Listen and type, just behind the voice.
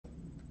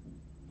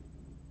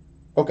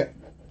Okay.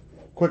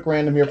 Quick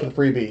random here for the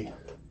freebie.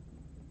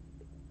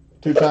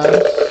 2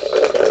 times.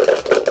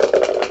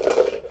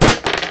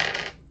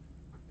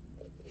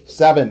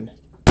 7.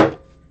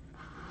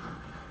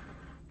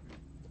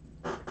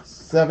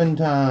 7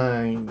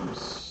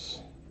 times.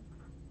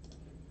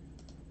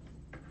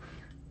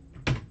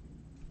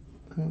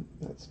 Oh,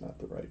 that's not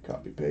the right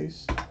copy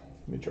paste.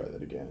 Let me try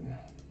that again.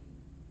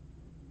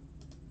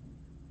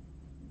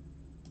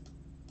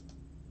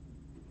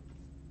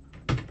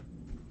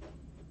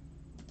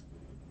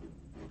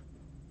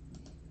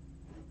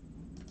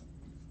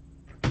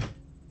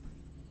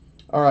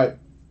 All right.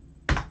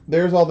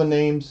 There's all the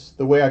names.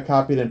 The way I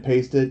copied and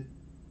pasted,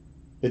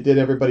 it did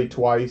everybody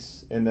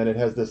twice, and then it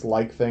has this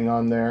like thing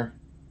on there.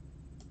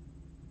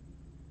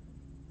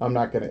 I'm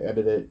not going to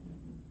edit it.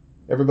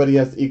 Everybody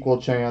has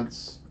equal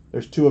chance.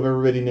 There's 2 of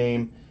everybody's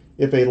name.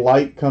 If a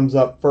like comes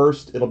up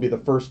first, it'll be the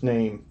first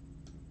name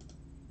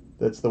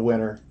that's the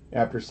winner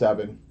after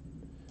 7.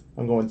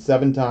 I'm going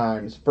 7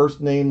 times. First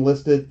name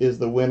listed is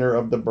the winner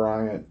of the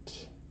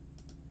Bryant.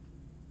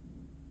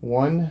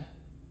 1.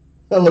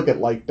 Look at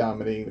like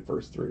dominating the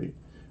first 3.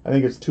 I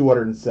think it's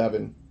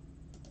 207.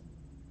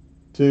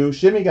 2.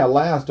 Shimmy got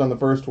last on the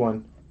first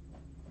one.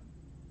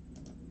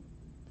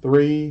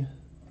 3.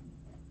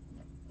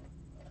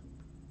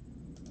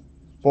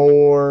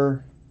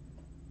 4.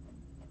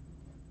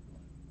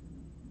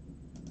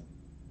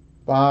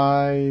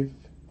 5.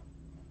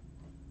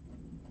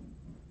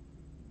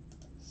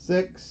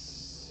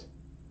 6.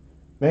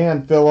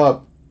 Man,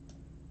 Philip,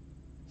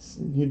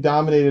 you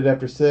dominated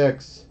after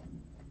 6.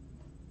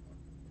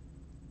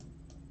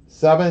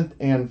 7th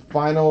and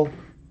final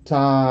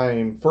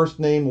time. First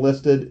name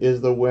listed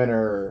is the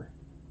winner.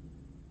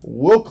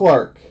 Will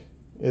Clark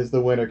is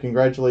the winner.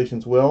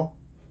 Congratulations, Will.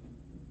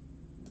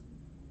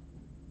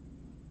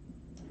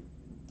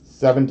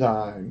 7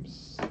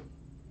 times.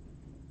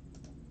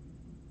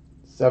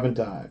 7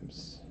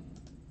 times.